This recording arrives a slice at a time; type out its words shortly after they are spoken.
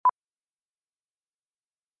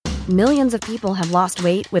Millions of people have lost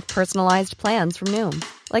weight with personalized plans from Noom.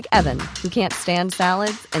 Like Evan, who can't stand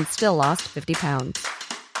salads and still lost 50 pounds.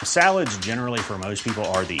 Salads generally for most people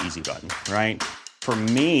are the easy button, right? For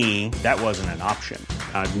me, that wasn't an option.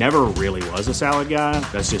 I never really was a salad guy.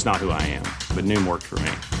 That's just not who I am. But Noom worked for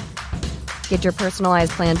me. Get your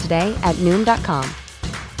personalized plan today at Noom.com.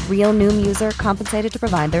 Real Noom user compensated to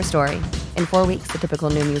provide their story. In 4 weeks, the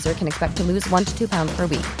typical Noom user can expect to lose 1 to 2 pounds per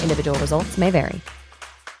week. Individual results may vary.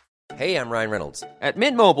 Hey, I'm Ryan Reynolds. At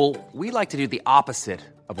Mint Mobile, we like to do the opposite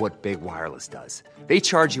of what Big Wireless does. They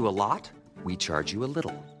charge you a lot, we charge you a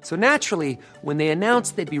little. So naturally, when they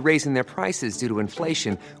announced they'd be raising their prices due to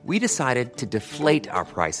inflation, we decided to deflate our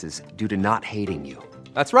prices due to not hating you.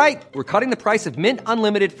 That's right. We're cutting the price of Mint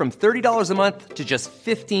Unlimited from $30 a month to just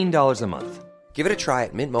 $15 a month. Give it a try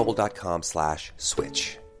at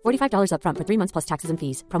mintmobile.com/switch. $45 up front for 3 months plus taxes and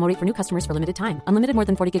fees. Promo rate for new customers for limited time. Unlimited more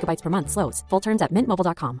than 40 gigabytes per month. Slows full terms at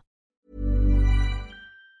mintmobile.com.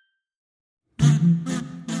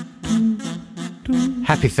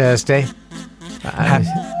 Happy Thursday.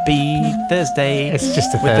 Happy Thursday. It's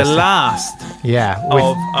just a with Thursday. The last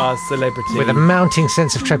of our celebrity. With a mounting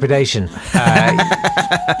sense of trepidation.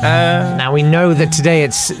 Now, we know that today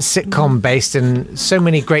it's sitcom based, and so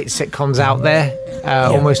many great sitcoms out there,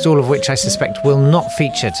 almost all of which I suspect will not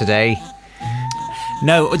feature today.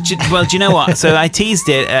 No, well, do you know what? So I teased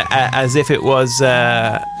it as if it was,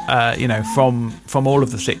 from all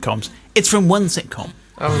of the sitcoms. It's from one sitcom.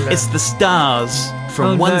 Oh, no. It's the stars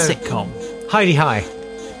from one sitcom. Heidi High.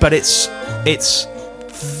 But it's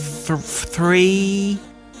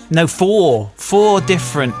four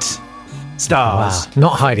different stars. Wow.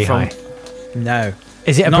 Not Heidi High. No.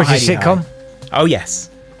 Is it a Not British Heidi sitcom? High. Oh,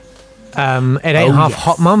 yes. It ain't half yes.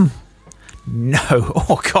 Hot Mum? No.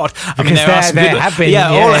 Oh, God. I Because there have been.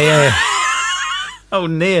 Yeah. Oh,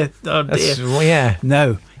 dear. Yeah.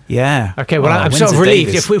 No. Yeah. Okay, well, I'm sort of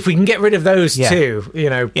relieved if we can get rid of those two,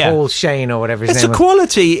 Paul Shane or whatever his name is. It's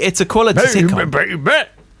a quality sitcom.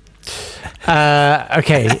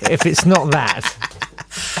 Okay, if it's not that.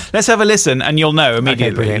 Let's have a listen and you'll know immediately.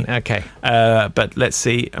 Okay, brilliant. Okay. But let's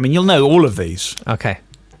see. I mean, you'll know all of these. Okay.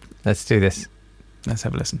 Let's do this. Let's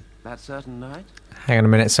have a listen. That certain night? Hang on a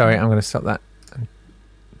minute. Sorry, I'm going to stop that and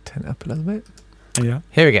turn it up a little bit. Yeah.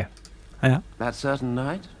 Here we go. Yeah. That certain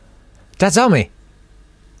night? Dad's Army.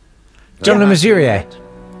 John Le Mesurier.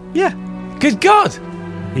 Yeah. Good God.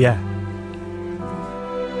 Yeah.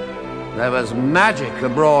 There was magic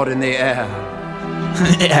abroad in the air.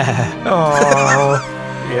 Yeah. Oh.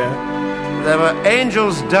 Yeah. There were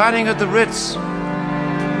angels dining at the Ritz.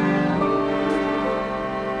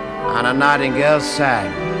 And a nightingale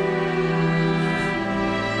sang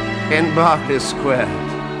in Berkeley Square.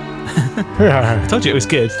 I told you it was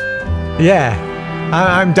good. Yeah.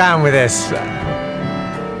 I'm down with this.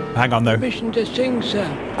 Hang on, though. Permission to sing, sir.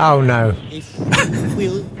 Oh, no.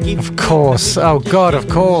 Of course. Oh, God, of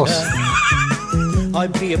course.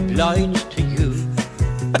 I'd be obliged to you.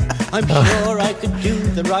 I'm sure I could do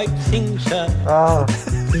the right thing, sir. Oh.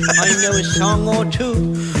 I know a song or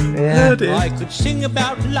two. Yeah. I could sing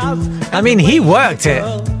about love. I mean, he worked it.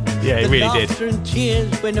 Yeah, he really did. Laughter and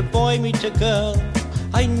tears when a boy meets a girl.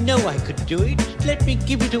 I know I could do it. Let me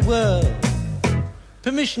give it a whirl.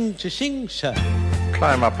 Permission to sing, sir.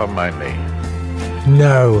 Climb up on my knee.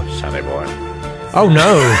 No. Sonny boy. Oh,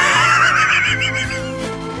 no.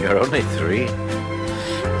 You're only 3.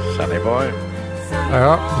 Sonny boy.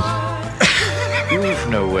 Oh. You've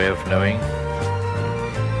no way of knowing.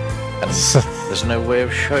 And there's no way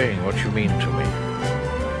of showing what you mean to me.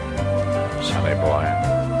 Sonny boy.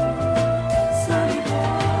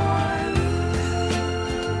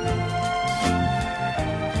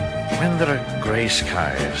 When there are grey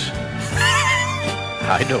skies,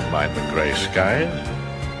 I don't mind the grey skies.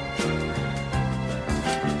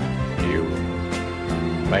 You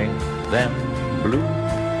make them blue.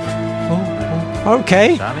 Oh,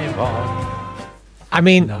 okay. Sonny boy. I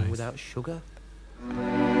mean, Without sugar?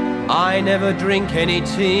 I never drink any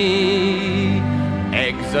tea.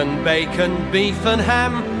 Eggs and bacon, beef and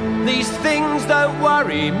ham, these things don't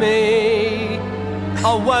worry me.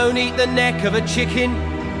 I won't eat the neck of a chicken.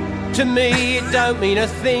 To me it don't mean a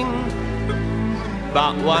thing.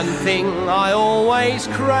 But one thing I always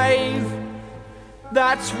crave.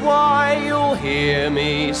 That's why you'll hear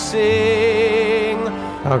me sing.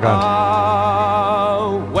 Oh, God.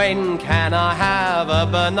 Oh, when can I have a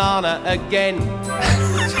banana again?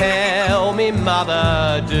 Tell me,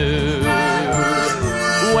 mother, do.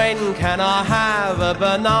 When can I have a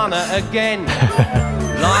banana again?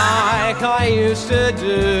 Like I used to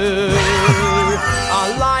do.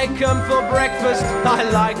 I like them for breakfast, I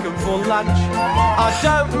like them for lunch. I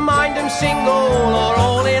don't mind them single or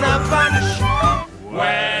all in a bunch.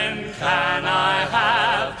 When can I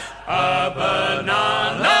have a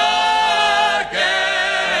banana again?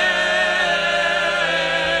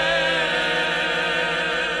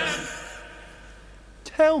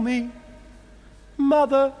 Tell me,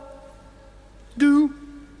 mother, do.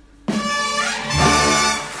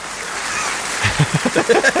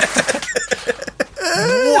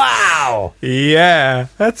 Wow. Yeah,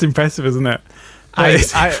 that's impressive, isn't it?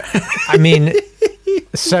 I mean,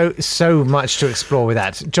 so much to explore with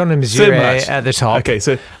that. John and Missouri at the top. Okay,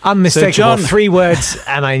 so unmistakable. John, 3 words,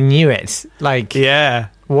 and I knew it. Like, yeah,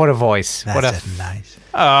 what a voice! That's what a nice.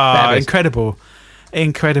 Oh, incredible.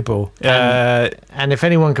 And if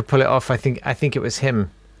anyone could pull it off, I think it was him.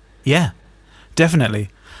 Yeah, definitely.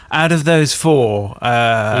 Out of those 4,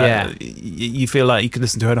 you feel like you could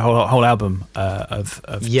listen to a whole album of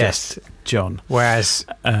just John. Whereas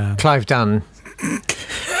Clive Dunn,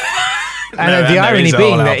 No, the irony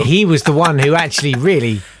being that album. he was the one who actually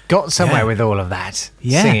really got somewhere with all of that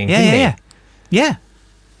singing. Yeah.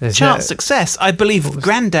 There's Chart success. I believe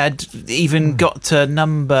Grandad even got to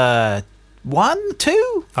number 1,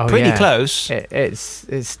 2. Pretty close. It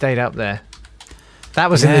stayed up there. That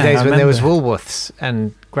was in the days when there was Woolworths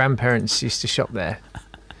and grandparents used to shop there.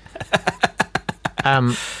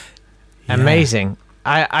 Amazing.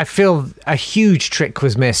 I feel a huge trick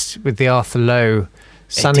was missed with the Arthur Lowe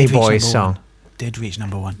Sunny Boy song. Did reach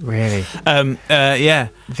number 1. Really? Yeah.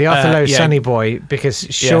 The Arthur Lowe Sunny Boy, because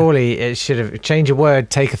surely it should have change a word,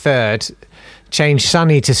 take a third, change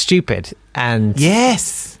sunny to stupid, and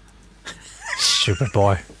yes, stupid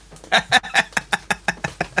boy.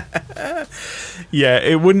 Yeah,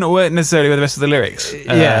 it wouldn't work necessarily with the rest of the lyrics.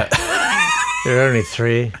 There are only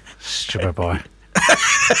 3. Stupid boy.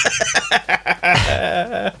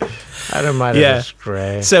 I don't mind if it's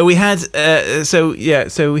grey. So we had, so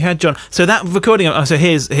we had John. So that recording. So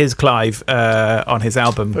here's Clive on his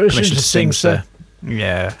album Permission to Sing, Sir.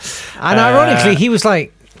 Yeah, and ironically, he was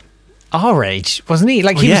like our age, wasn't he?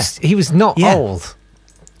 Like he was not old.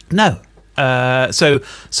 No. So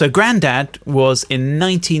Grandad was in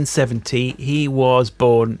 1970. He was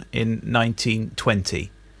born in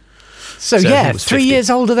 1920. So yeah, 3 years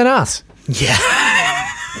older than us. Yeah.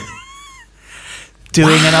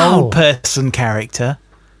 Doing an old person character.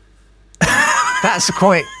 That's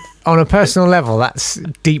quite, on a personal level, that's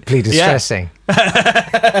deeply distressing.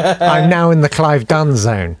 I'm now in the Clive Dunn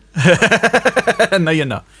zone. No, you're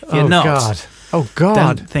not. You're not. Oh, God.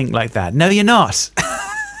 Don't think like that. No, you're not.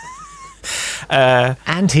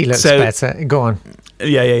 And he looks better. Go on.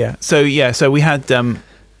 Yeah. So we had the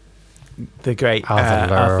great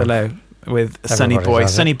Arthur Lowe with Sunny Boy.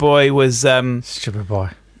 Sunny Boy was stupid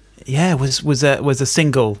boy. Yeah, was a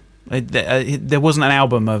single. There wasn't an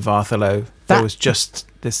album of Arthur Lowe. There was just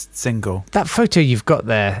this single. That photo you've got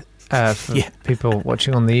there for people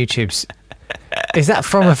watching on the YouTubes, is that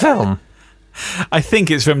from a film? I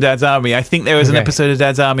think it's from Dad's Army. I think there was an episode of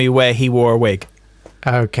Dad's Army where he wore a wig.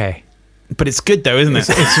 Okay. But it's good though, isn't it?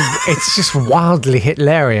 It's just wildly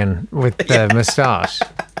Hitlerian with the moustache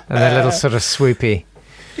and the little sort of swoopy.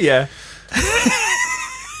 Yeah.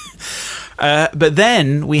 But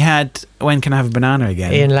then we had When Can I Have a Banana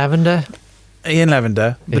Again? Ian Lavender.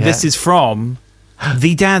 But this is from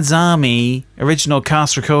the Dad's Army original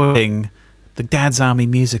cast recording, the Dad's Army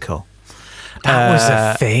musical. That was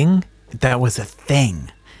a thing? That was a thing.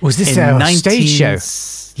 Was this a stage show?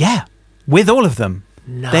 Yeah, with all of them.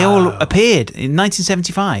 No. They all appeared in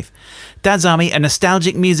 1975. Dad's Army, a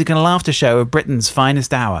nostalgic music and laughter show of Britain's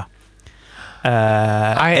finest hour.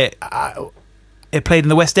 It played in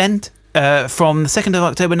the West End from the 2nd of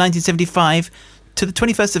October 1975 to the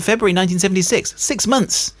 21st of February 1976. 6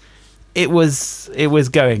 months it was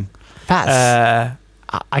going. That's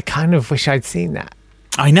I kind of wish I'd seen that.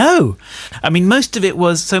 I know. I mean, most of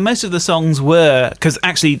the songs were, because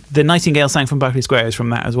actually the Nightingale sang from Berkeley Square is from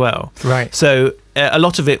that as well. Right. So a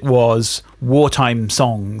lot of it was wartime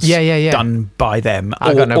songs done by them.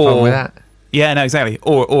 I've got no problem with that. Yeah, no, exactly.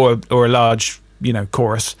 Or a large,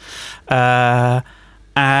 chorus. But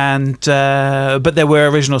there were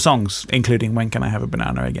original songs, including When Can I Have a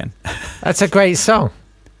Banana Again? That's a great song.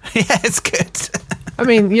 Yeah, it's good. I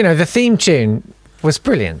mean, the theme tune was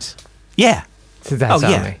brilliant. Yeah. To Dad's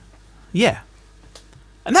Army. Yeah.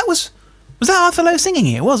 And that was that Arthur Lowe singing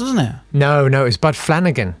it? It was, wasn't it? No, it was Bud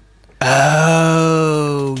Flanagan.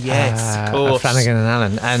 Oh, yes, of course. Flanagan and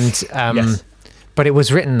Allen. And, yes. But it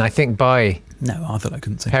was written, I think, by... No, Arthur Lowe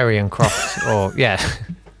couldn't sing. Perry and Croft, or,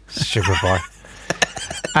 Sugar Boy.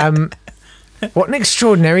 What an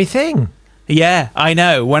extraordinary thing. Yeah, I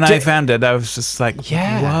know. When I found it, I was just like,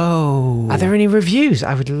 whoa. Are there any reviews?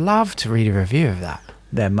 I would love to read a review of that.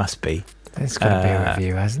 There must be. There's got to be a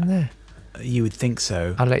review, hasn't there? You would think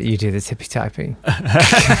so. I'll let you do the tippy typing. I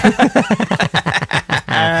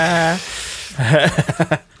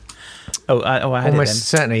had almost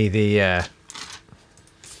certainly the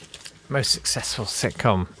most successful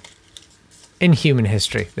sitcom in human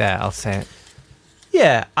history. There, I'll say it.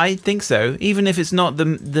 Yeah, I think so. Even if it's not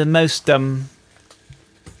the most the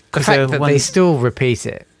fact that they still repeat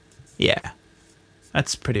it. Yeah,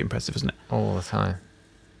 that's pretty impressive, isn't it? All the time.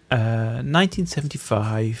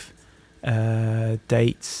 1975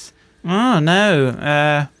 dates. Oh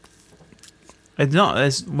no, it's not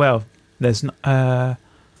as well. There's an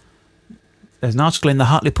article in the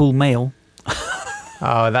Hartlepool Mail.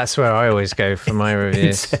 Oh, that's where I always go for my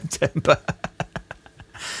reviews. In September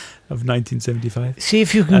of 1975. See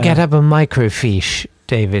if you can get up a microfiche,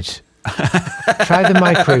 David. Try the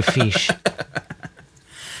microfiche.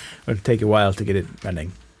 It'll take a while to get it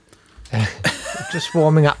running. Just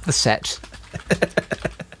warming up the set.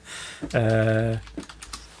 Doesn't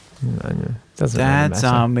Dad's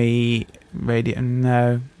really Army Radio.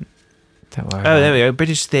 No. Don't worry. Oh, there we go.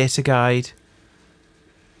 British Theatre Guide.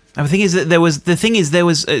 And the thing is that there was.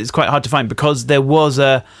 It's quite hard to find because there was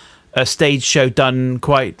a stage show done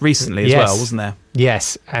quite recently as well, wasn't there?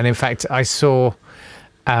 Yes, and in fact, I saw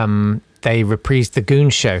they reprised the Goon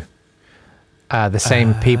Show. The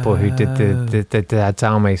same people who did the Dad's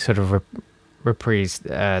Army sort of reprised.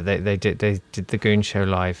 They did the Goon Show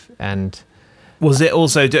live, and was it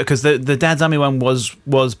also because the Dad's Army one was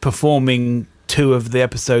performing two of the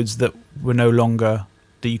episodes that were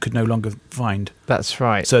that you could no longer find. That's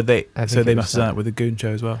right. So they must have done that with the Goon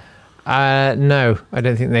Show as well. No, I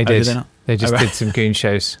don't think they did. Did they not? They just did some Goon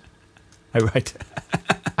shows. Oh right.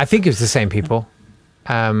 I think it was the same people.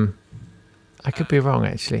 I could be wrong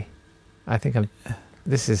actually. I think I'm.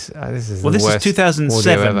 This is the this worst is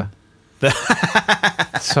 2007. audio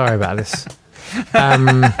ever. Sorry about this.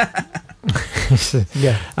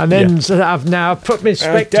 Yeah, and then I've now put my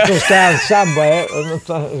spectacles down somewhere.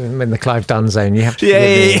 I'm in the Clive Dunn zone. You have to.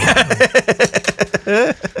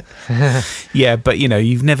 Yeah, but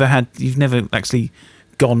you've never actually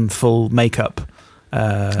gone full makeup.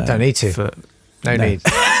 Don't need to. No need.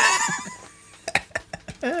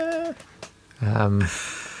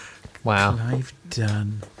 Wow. Clive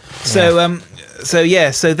Dunn. So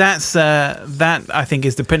so that's that I think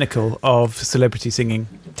is the pinnacle of celebrity singing.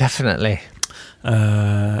 Definitely.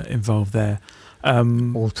 Involved there.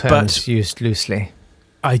 All terms used loosely.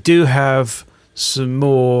 I do have some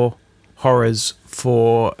more horrors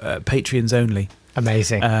for Patreons only.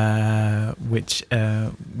 Amazing. Which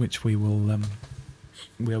we will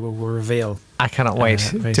reveal. I cannot wait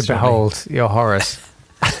to behold your horrors.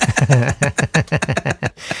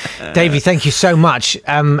 Davey, thank you so much.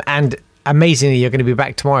 And amazingly, you're going to be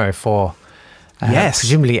back tomorrow for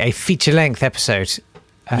presumably a feature-length episode.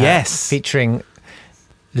 Yes, featuring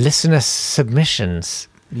listener submissions.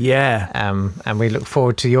 Yeah, and we look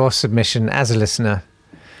forward to your submission as a listener.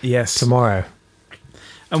 Yes, tomorrow.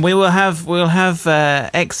 And we'll have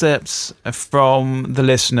excerpts from the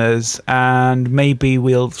listeners, and maybe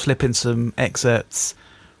we'll slip in some excerpts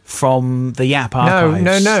from the Yap archives.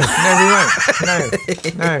 No,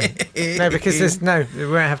 we won't. No, because we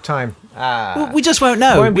won't have time. Well, we just won't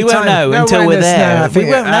know. We won't know until we're there. We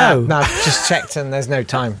won't know. No, I've just checked and there's no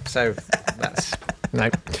time. So that's no.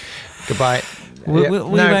 Goodbye. We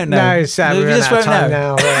won't know. No, Sam, we just won't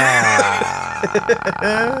know.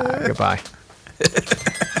 Goodbye.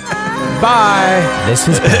 Bye. This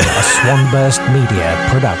has been a Swanburst Media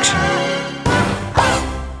production.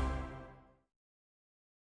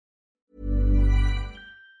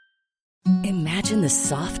 Imagine the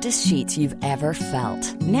softest sheets you've ever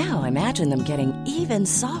felt. Now imagine them getting even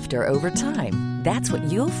softer over time. That's what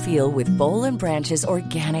you'll feel with Boll & Branch's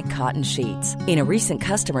organic cotton sheets. In a recent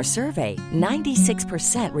customer survey,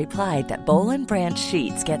 96% replied that Boll & Branch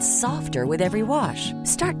sheets get softer with every wash.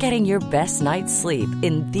 Start getting your best night's sleep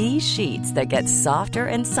in these sheets that get softer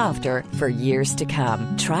and softer for years to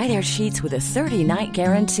come. Try their sheets with a 30-night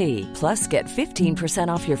guarantee. Plus, get 15%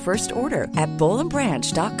 off your first order at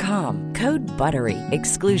bollandbranch.com. Code BUTTERY.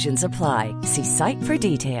 Exclusions apply. See site for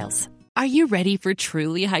details. Are you ready for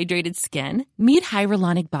truly hydrated skin? Meet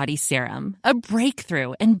Hyaluronic Body Serum, a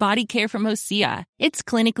breakthrough in body care from Osea. It's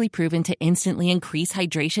clinically proven to instantly increase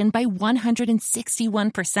hydration by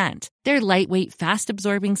 161%. Their lightweight,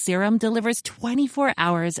 fast-absorbing serum delivers 24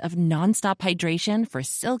 hours of nonstop hydration for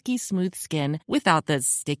silky smooth skin without the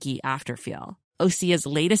sticky afterfeel. Osea's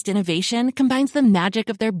latest innovation combines the magic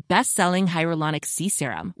of their best-selling hyaluronic sea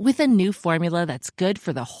serum with a new formula that's good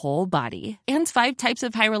for the whole body and 5 types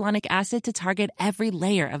of hyaluronic acid to target every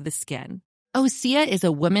layer of the skin. Osea is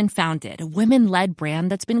a women-founded, women-led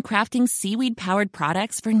brand that's been crafting seaweed-powered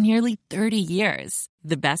products for nearly 30 years.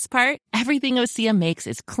 The best part? Everything Osea makes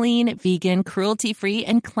is clean, vegan, cruelty-free,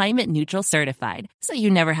 and climate-neutral certified, so you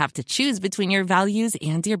never have to choose between your values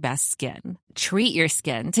and your best skin. Treat your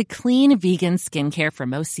skin to clean, vegan skincare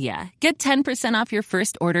from Osea. Get 10% off your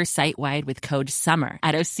first order site-wide with code SUMMER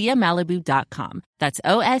at OseaMalibu.com. That's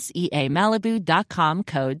OSEA Malibu.com,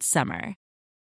 code SUMMER.